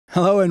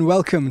Hello and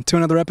welcome to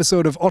another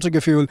episode of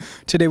Autogefuehl,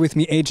 today with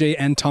me AJ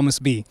and Thomas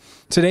B.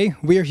 Today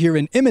we're here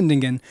in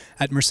Immendingen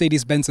at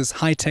Mercedes-Benz's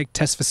high-tech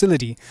test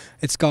facility.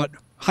 It's got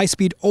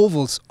high-speed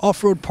ovals,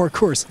 off-road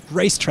parcours,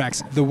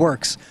 racetracks, the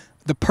works,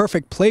 the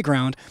perfect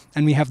playground,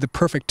 and we have the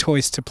perfect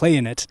toys to play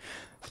in it.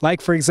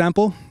 Like, for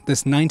example,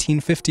 this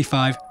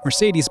 1955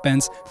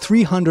 Mercedes-Benz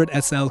 300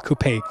 SL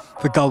Coupé,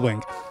 the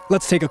Gullwing.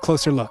 Let's take a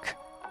closer look.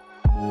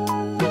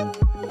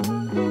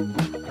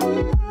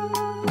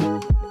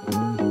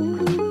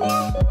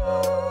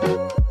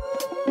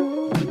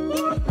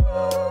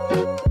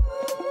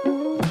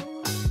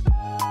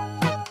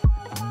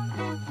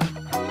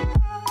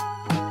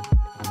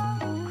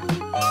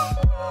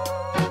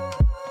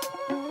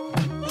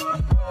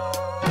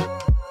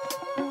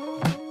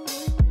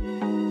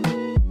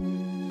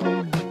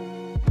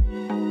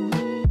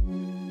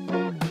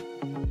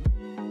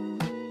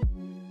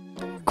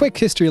 Quick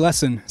history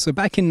lesson. So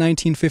back in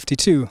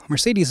 1952,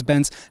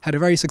 Mercedes-Benz had a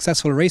very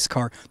successful race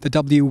car, the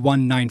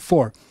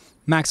W194.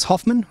 Max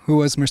Hoffman, who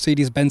was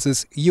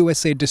Mercedes-Benz's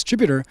USA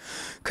distributor,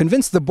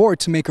 convinced the board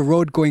to make a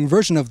road-going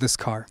version of this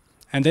car.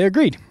 And they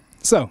agreed.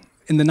 So,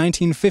 in the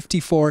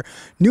 1954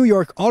 New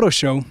York Auto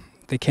Show,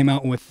 they came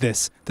out with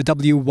this, the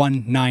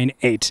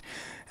W198.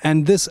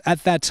 And this,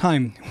 at that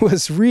time,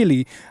 was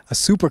really a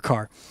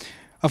supercar.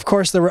 Of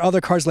course, there were other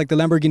cars like the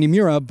Lamborghini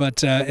Miura,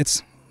 but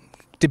it's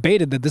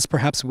debated that this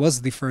perhaps was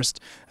the first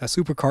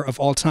supercar of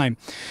all time.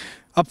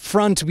 Up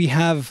front we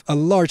have a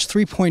large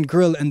three-point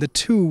grille and the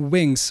two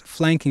wings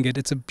flanking it.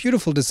 It's a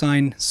beautiful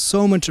design,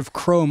 so much of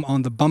chrome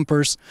on the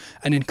bumpers,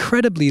 an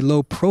incredibly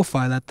low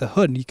profile at the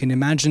hood. You can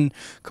imagine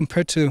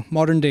compared to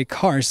modern day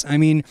cars. I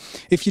mean,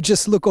 if you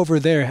just look over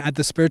there at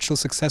the spiritual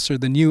successor,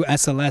 the new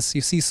SLS,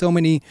 you see so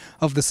many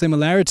of the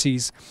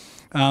similarities.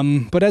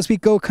 But as we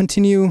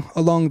continue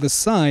along the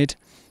side,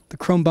 the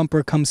chrome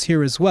bumper comes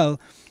here as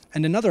well.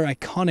 And another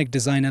iconic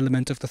design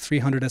element of the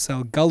 300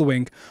 SL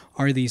Gullwing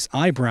are these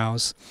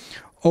eyebrows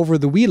over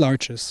the wheel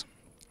arches.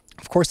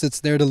 Of course, it's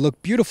there to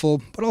look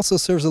beautiful, but also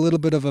serves a little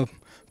bit of a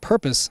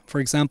purpose.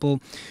 For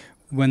example,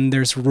 when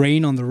there's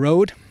rain on the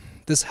road,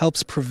 this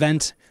helps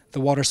prevent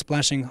the water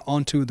splashing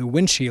onto the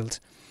windshield.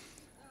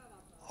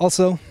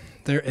 Also,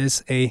 there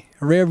is a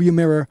rear view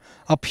mirror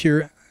up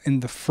here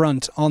in the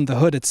front, on the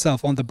hood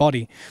itself, on the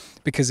body,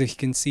 because as you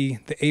can see,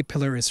 the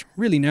A-pillar is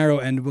really narrow,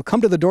 and we'll come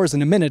to the doors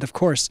in a minute, of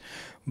course,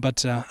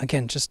 but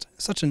again, just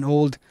such an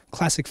old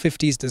classic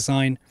 50s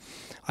design.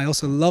 I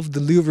also love the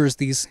louvers,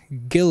 these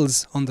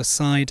gills on the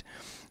side,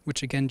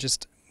 which again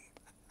just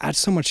add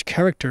so much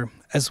character,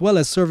 as well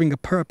as serving a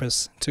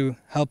purpose to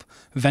help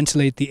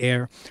ventilate the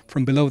air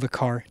from below the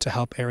car to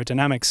help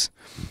aerodynamics.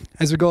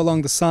 As we go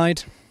along the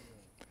side,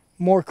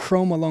 more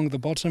chrome along the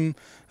bottom,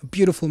 a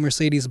beautiful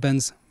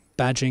Mercedes-Benz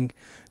badging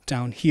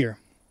down here.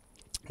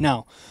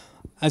 Now,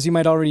 as you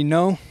might already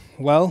know,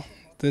 well,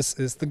 this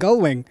is the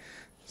Gullwing.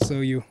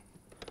 So you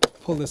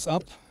pull this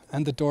up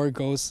and the door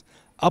goes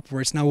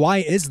upwards. Now, why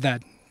is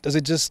that? Does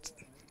it just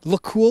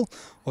look cool?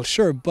 Well,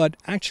 sure, but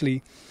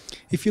actually,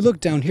 if you look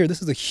down here,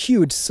 this is a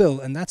huge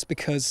sill, and that's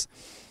because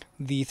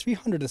the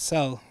 300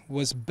 SL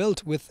was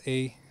built with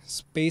a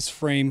space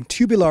frame,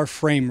 tubular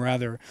frame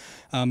rather,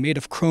 made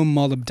of chrome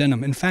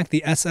molybdenum. In fact,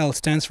 the SL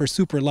stands for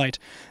super light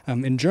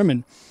in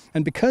German.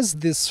 And because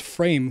this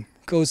frame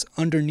goes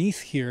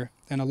underneath here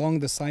and along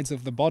the sides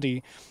of the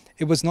body,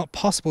 it was not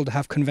possible to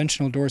have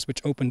conventional doors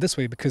which open this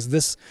way, because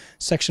this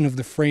section of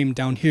the frame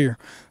down here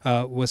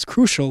was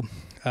crucial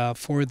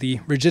for the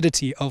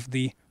rigidity of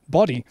the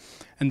body.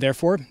 And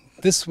therefore,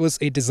 this was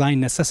a design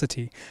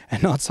necessity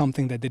and not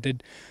something that they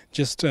did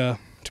just to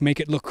make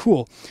it look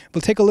cool.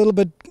 We'll take a little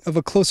bit of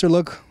a closer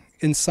look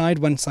inside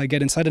once I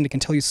get inside, and I can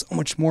tell you so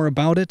much more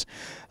about it.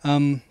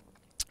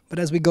 But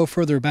as we go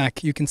further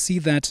back, you can see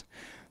that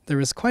there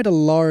is quite a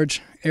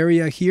large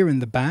area here in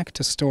the back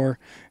to store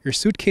your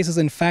suitcases.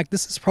 In fact,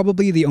 this is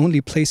probably the only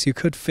place you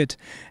could fit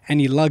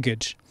any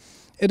luggage.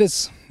 It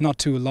is not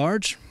too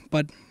large,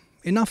 but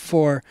enough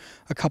for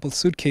a couple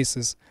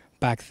suitcases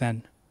back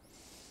then.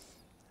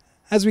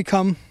 As we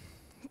come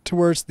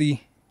towards the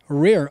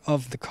rear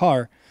of the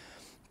car,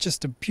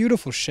 just a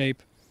beautiful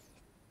shape,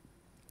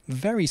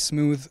 very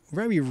smooth,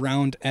 very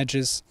round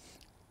edges,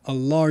 a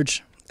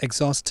large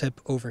exhaust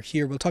tip over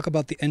here. We'll talk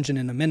about the engine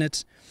in a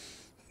minute.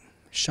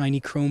 Shiny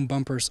chrome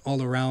bumpers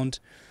all around.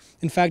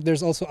 In fact,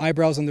 there's also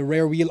eyebrows on the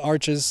rear wheel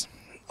arches,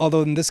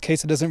 although in this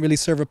case it doesn't really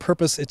serve a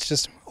purpose, it's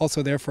just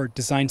also there for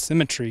design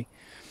symmetry.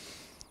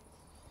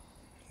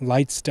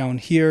 Lights down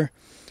here.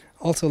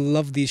 Also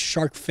love these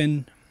shark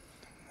fin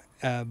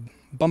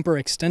bumper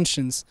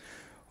extensions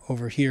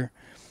over here.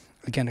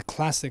 Again, a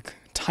classic,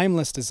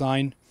 timeless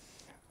design.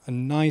 A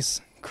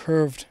nice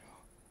curved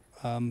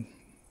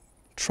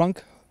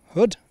trunk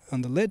hood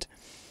on the lid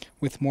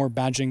with more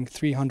badging,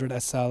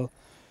 300 SL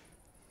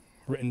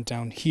written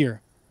down here.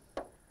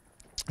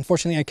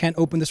 Unfortunately, I can't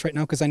open this right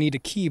now because I need a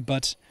key,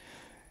 but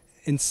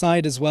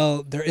inside as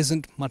well, there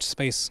isn't much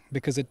space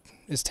because it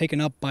is taken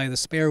up by the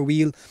spare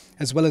wheel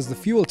as well as the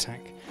fuel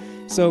tank.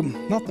 So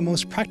not the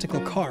most practical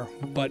car,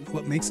 but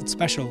what makes it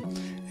special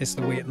is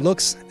the way it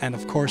looks and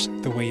of course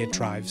the way it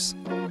drives.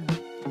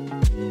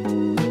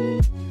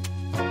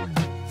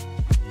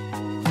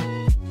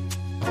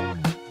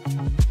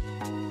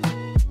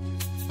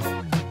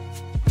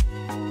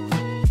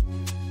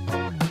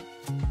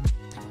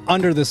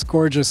 Under this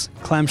gorgeous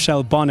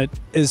clamshell bonnet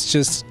is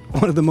just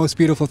one of the most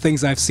beautiful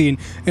things I've seen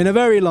in a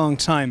very long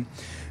time.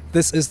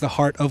 This is the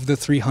heart of the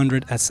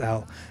 300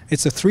 SL.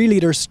 It's a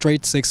 3-liter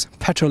straight-six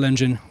petrol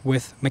engine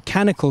with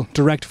mechanical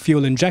direct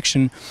fuel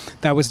injection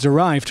that was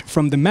derived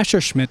from the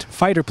Messerschmitt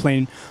fighter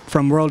plane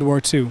from World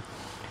War II.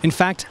 In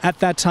fact, at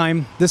that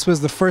time, this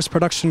was the first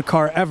production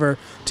car ever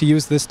to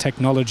use this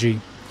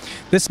technology.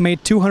 This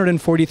made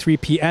 243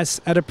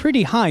 PS at a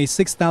pretty high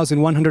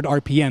 6,100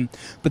 RPM,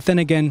 but then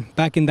again,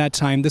 back in that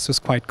time, this was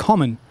quite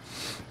common.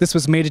 This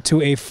was mated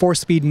to a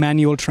 4-speed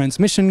manual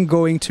transmission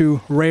going to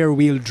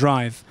rear-wheel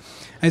drive.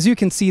 As you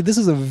can see, this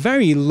is a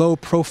very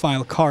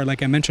low-profile car,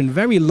 like I mentioned,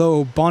 very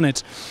low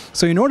bonnet.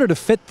 So in order to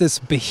fit this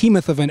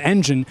behemoth of an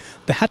engine,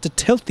 they had to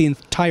tilt the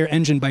entire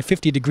engine by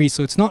 50 degrees.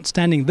 So it's not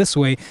standing this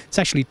way, it's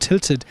actually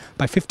tilted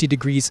by 50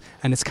 degrees,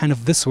 and it's kind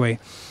of this way.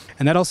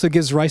 And that also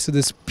gives rise to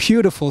this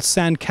beautiful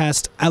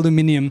sand-cast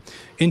aluminium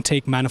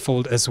intake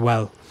manifold as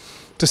well.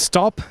 To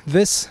stop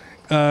this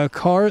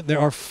car, there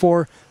are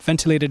 4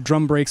 ventilated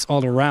drum brakes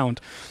all around.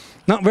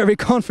 Not very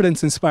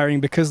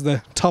confidence-inspiring because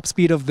the top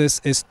speed of this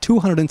is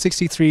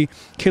 263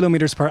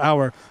 kilometers per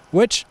hour,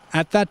 which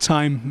at that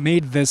time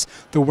made this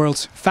the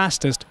world's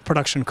fastest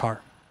production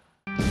car.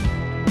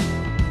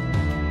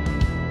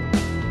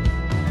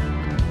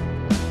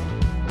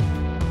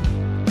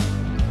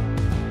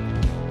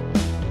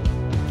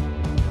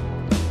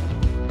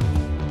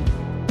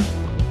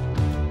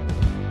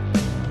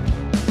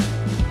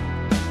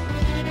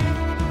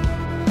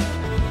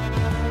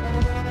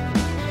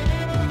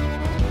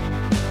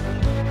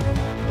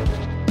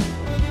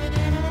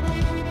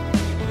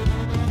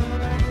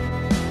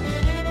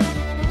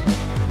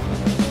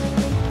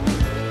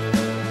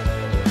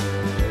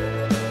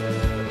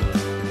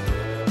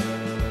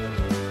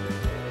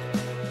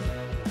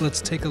 Let's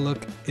take a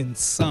look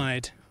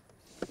inside.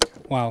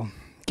 Wow,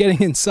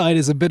 getting inside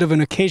is a bit of an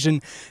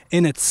occasion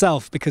in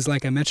itself because,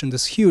 like I mentioned,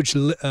 this huge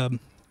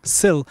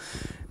sill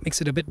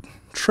makes it a bit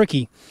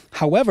tricky.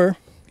 However,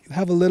 you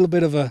have a little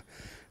bit of a,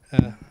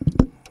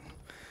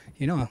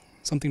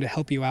 something to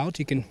help you out.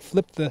 You can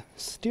flip the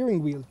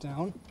steering wheel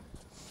down.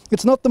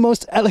 It's not the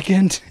most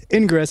elegant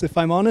ingress, if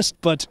I'm honest,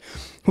 but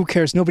who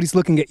cares? Nobody's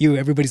looking at you.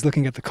 Everybody's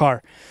looking at the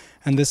car.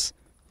 And this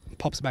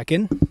pops back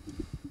in.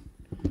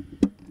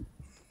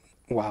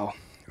 Wow,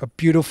 a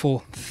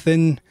beautiful,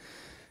 thin,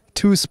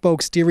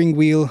 2-spoke steering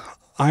wheel,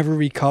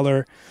 ivory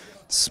color,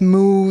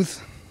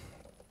 smooth,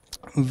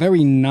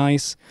 very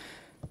nice,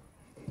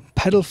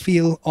 pedal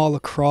feel all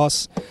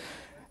across.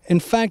 In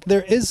fact,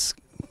 there is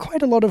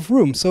quite a lot of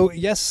room. So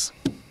yes,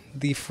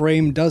 the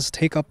frame does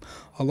take up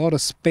a lot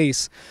of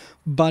space,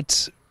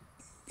 but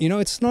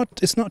it's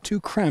not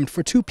too cramped.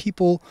 For 2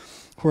 people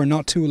who are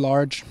not too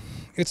large,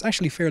 it's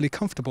actually fairly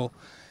comfortable.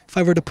 If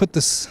I were to put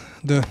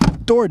the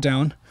door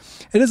down,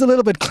 it is a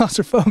little bit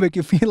claustrophobic.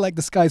 You feel like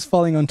the sky's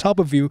falling on top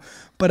of you,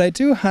 but I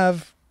do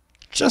have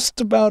just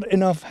about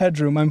enough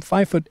headroom. I'm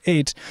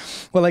 5'8".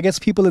 Well, I guess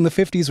people in the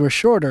 50s were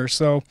shorter,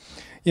 so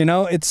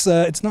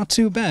it's not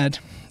too bad.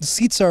 The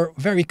seats are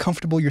very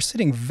comfortable. You're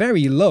sitting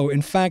very low.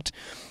 In fact,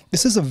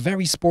 this is a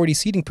very sporty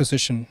seating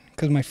position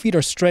because my feet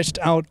are stretched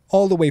out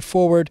all the way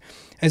forward.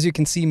 As you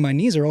can see, my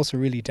knees are also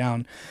really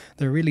down.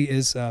 There really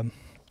is.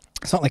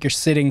 It's not like you're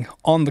sitting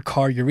on the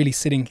car, you're really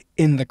sitting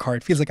in the car.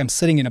 It feels like I'm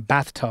sitting in a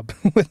bathtub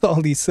with all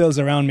these sills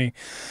around me.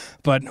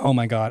 But oh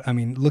my God, I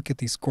mean, look at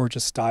these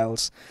gorgeous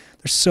styles.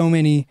 There's so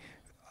many,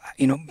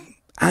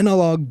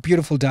 analog,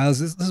 beautiful dials.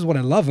 This is what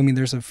I love. I mean,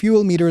 there's a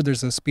fuel meter,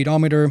 there's a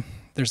speedometer,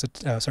 there's a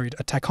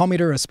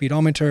tachometer, a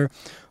speedometer,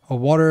 a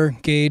water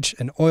gauge,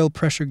 an oil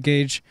pressure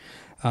gauge,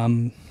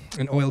 an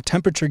oil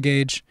temperature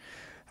gauge,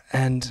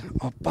 and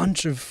a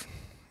bunch of,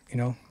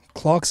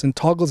 clocks and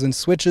toggles and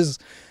switches.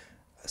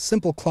 A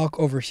simple clock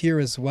over here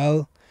as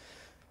well.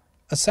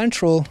 A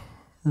central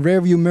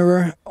rear view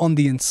mirror on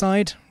the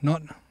inside,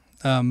 not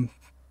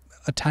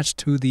affixed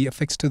to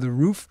the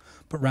roof,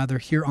 but rather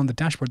here on the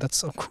dashboard. That's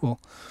so cool.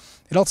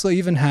 It also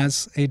even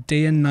has a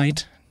day and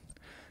night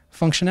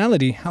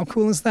functionality. How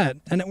cool is that?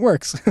 And it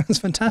works. It's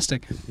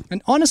fantastic.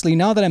 And honestly,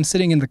 now that I'm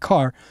sitting in the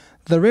car,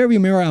 the rear view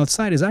mirror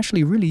outside is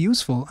actually really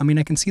useful. I mean,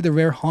 I can see the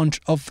rear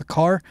haunch of the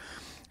car,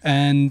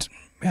 and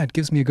yeah, it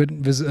gives me a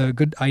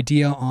good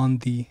idea on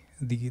the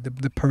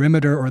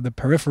perimeter or the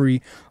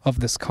periphery of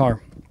this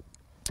car.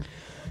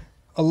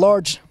 A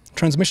large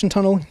transmission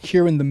tunnel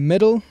here in the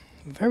middle,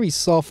 very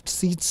soft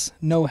seats,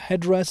 no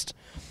headrest.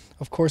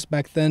 Of course,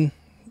 back then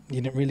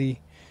you didn't really,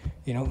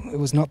 it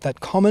was not that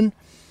common,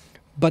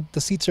 but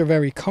the seats are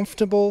very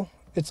comfortable.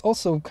 It's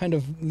also kind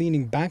of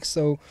leaning back,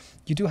 so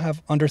you do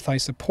have under thigh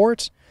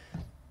support,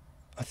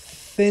 a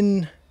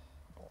thin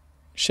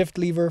shift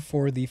lever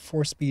for the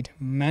 4-speed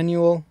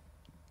manual,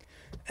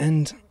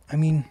 and I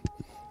mean,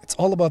 it's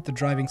all about the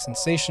driving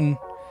sensation.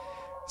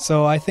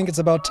 So I think it's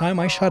about time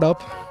I shut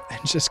up and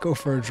just go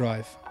for a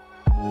drive.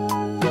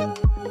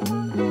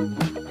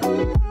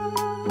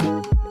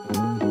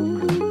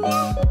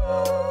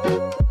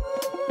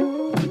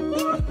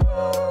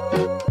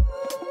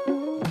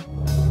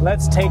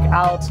 Let's take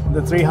out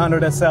the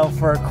 300 SL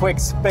for a quick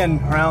spin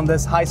around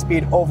this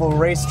high-speed oval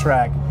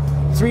racetrack.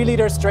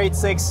 3-liter straight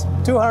six,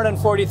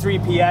 243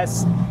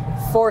 PS,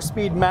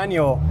 4-speed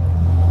manual.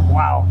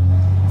 Wow.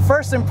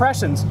 First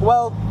impressions.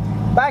 Well,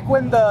 back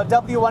when the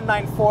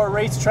W194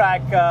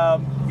 racetrack,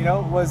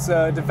 was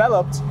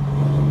developed,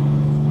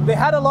 they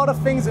had a lot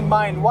of things in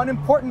mind. One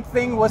important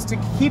thing was to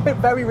keep it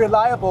very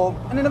reliable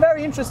and, in a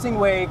very interesting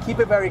way, keep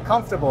it very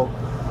comfortable.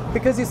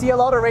 Because you see, a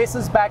lot of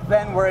races back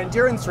then were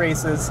endurance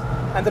races,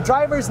 and the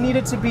drivers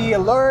needed to be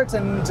alert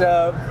and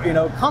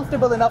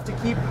comfortable enough to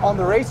keep on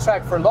the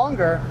racetrack for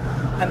longer.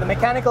 And the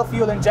mechanical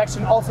fuel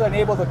injection also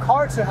enabled the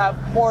car to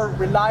have more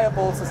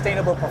reliable,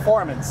 sustainable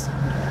performance.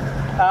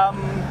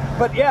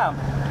 But yeah,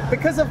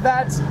 because of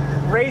that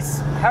race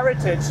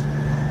heritage,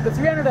 the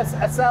 300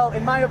 SL,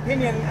 in my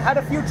opinion, had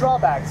a few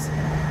drawbacks.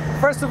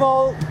 First of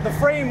all, the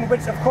frame,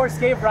 which of course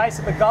gave rise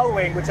to the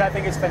Gullwing, which I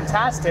think is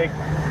fantastic,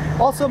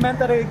 also meant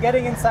that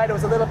getting inside it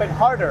was a little bit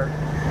harder.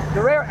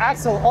 The rear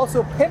axle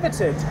also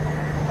pivoted,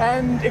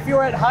 and if you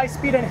were at high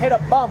speed and hit a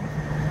bump,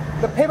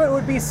 the pivot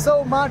would be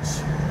so much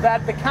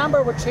that the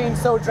camber would change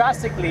so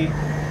drastically,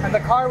 and the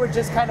car would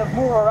just kind of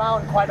move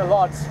around quite a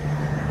lot.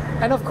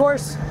 And of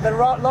course, the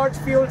large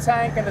fuel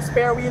tank and the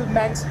spare wheel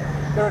meant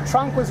the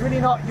trunk was really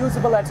not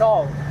usable at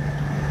all.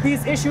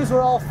 These issues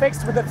were all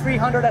fixed with the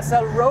 300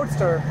 SL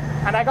Roadster,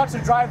 and I got to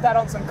drive that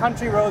on some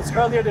country roads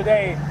earlier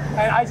today,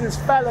 and I just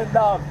fell in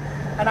love.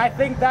 And I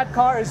think that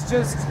car is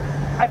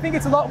I think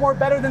it's a lot more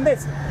better than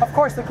this. Of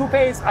course, the Coupe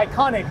is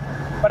iconic,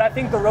 but I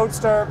think the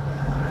Roadster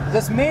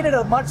just made it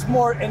a much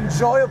more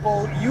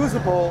enjoyable,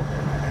 usable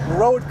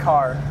road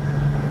car.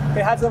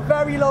 It has a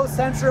very low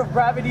center of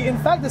gravity. In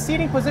fact, the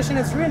seating position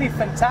is really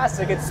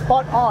fantastic. It's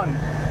spot on.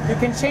 You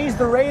can change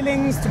the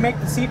railings to make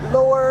the seat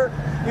lower.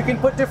 You can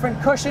put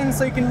different cushions,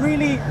 so you can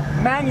really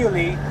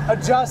manually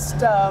adjust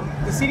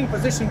the seating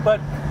position.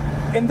 But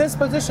in this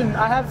position,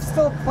 I have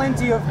still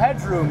plenty of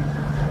headroom.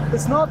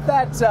 It's not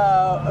that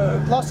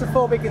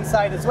claustrophobic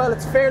inside as well.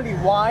 It's fairly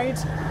wide.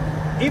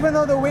 Even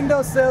though the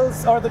window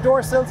sills or the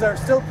door sills are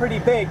still pretty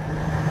big,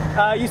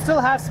 you still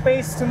have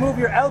space to move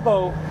your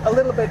elbow a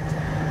little bit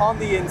on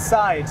the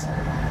inside.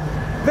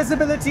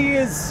 Visibility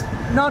is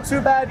not too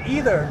bad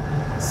either.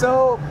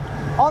 So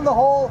on the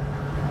whole,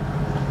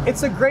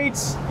 it's a great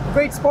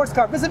sports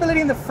car. Visibility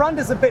in the front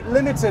is a bit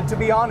limited, to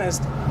be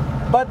honest,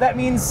 but that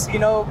means,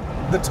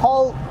 the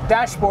tall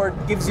dashboard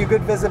gives you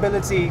good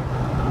visibility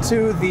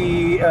to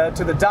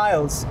the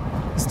dials.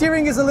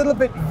 Steering is a little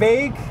bit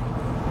vague.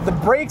 The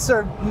brakes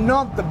are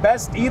not the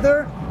best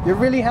either. You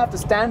really have to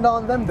stand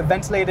on them. The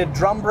ventilated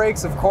drum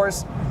brakes, of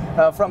course,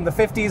 from the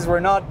 50s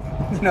were not,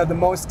 the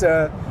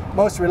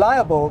most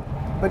reliable.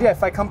 But yeah,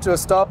 if I come to a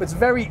stop, it's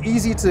very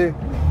easy to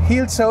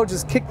heel toe,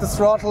 just kick the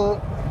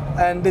throttle,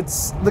 and the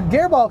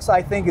gearbox,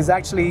 I think, is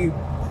actually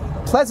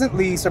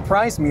pleasantly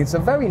surprised me. It's a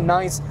very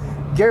nice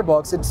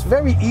gearbox. It's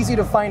very easy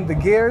to find the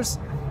gears.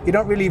 You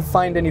don't really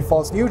find any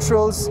false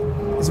neutrals.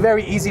 It's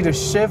very easy to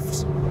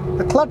shift.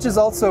 The clutch is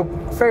also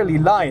fairly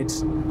light.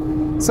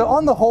 So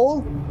on the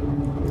whole,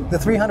 the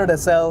 300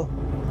 SL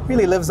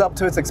really lives up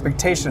to its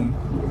expectation.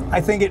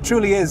 I think it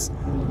truly is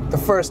the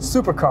first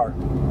supercar.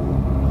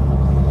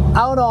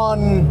 Out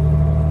on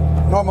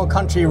normal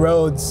country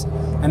roads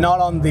and not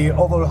on the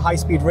oval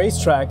high-speed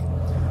racetrack,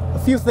 a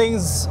few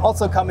things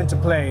also come into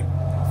play.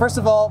 First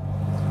of all,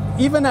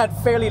 even at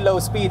fairly low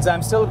speeds,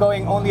 I'm still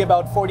going only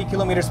about 40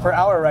 kilometers per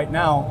hour right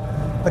now.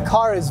 The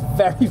car is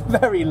very,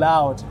 very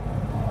loud.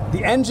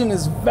 The engine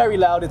is very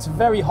loud. It's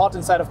very hot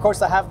inside. Of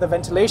course, I have the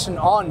ventilation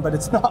on, but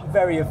it's not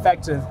very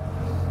effective.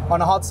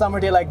 On a hot summer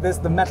day like this,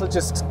 the metal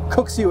just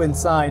cooks you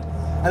inside.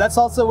 And that's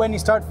also when you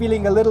start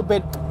feeling a little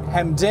bit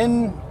hemmed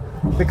in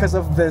because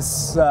of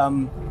this,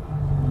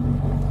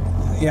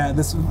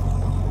 this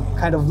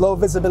kind of low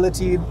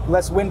visibility,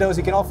 less windows.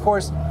 You can, of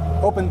course,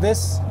 open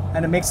this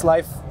and it makes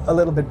life a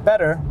little bit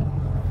better.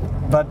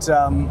 But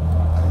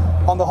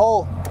on the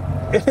whole,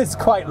 it is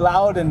quite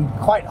loud and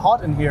quite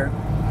hot in here.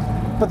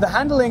 But the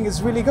handling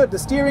is really good. The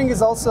steering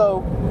is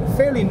also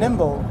fairly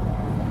nimble.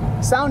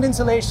 Sound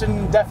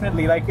insulation,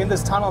 definitely. Like in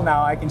this tunnel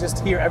now, I can just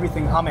hear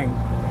everything humming.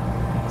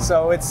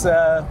 So it's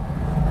not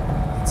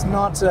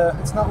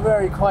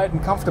very quiet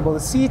and comfortable. The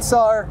seats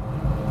are,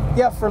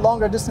 for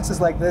longer distances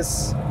like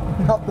this,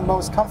 not the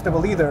most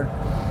comfortable either.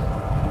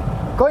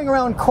 Going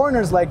around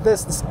corners like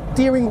this, the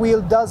steering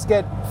wheel does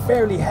get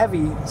fairly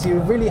heavy, so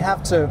you really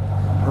have to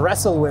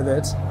wrestle with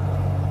it.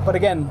 But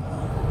again,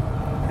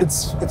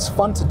 it's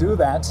fun to do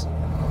that.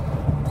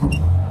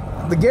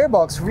 The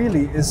gearbox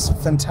really is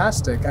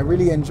fantastic. I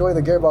really enjoy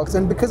the gearbox,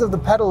 and because of the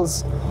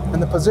pedals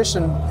and the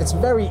position, it's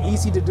very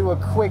easy to do a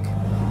quick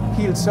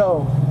heel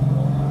toe.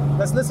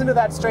 Let's listen to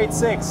that straight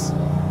six.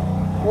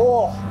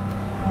 Whoa!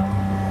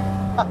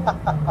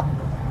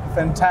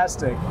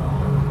 Fantastic.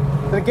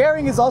 The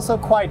gearing is also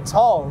quite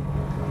tall.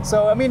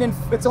 So I mean,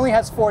 it only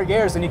has 4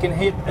 gears, and you can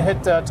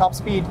hit top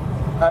speed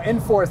in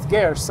 4th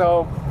gear.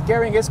 So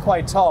gearing is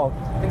quite tall.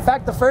 In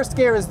fact, the first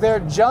gear is there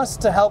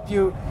just to help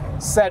you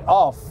set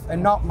off,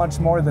 and not much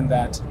more than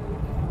that.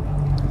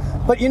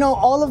 But you know,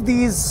 all of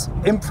these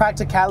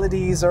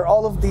impracticalities or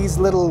all of these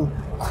little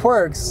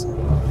quirks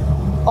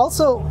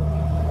also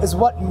is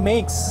what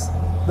makes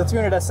the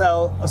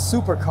 300SL a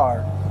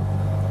supercar.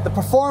 The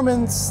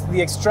performance,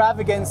 the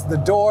extravagance, the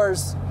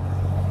doors,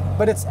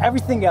 but it's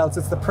everything else.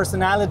 It's the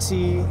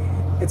personality,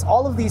 it's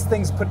all of these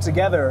things put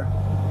together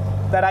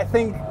that I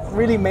think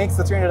really makes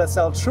the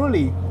 300SL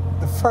truly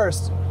the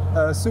first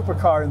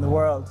supercar in the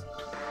world.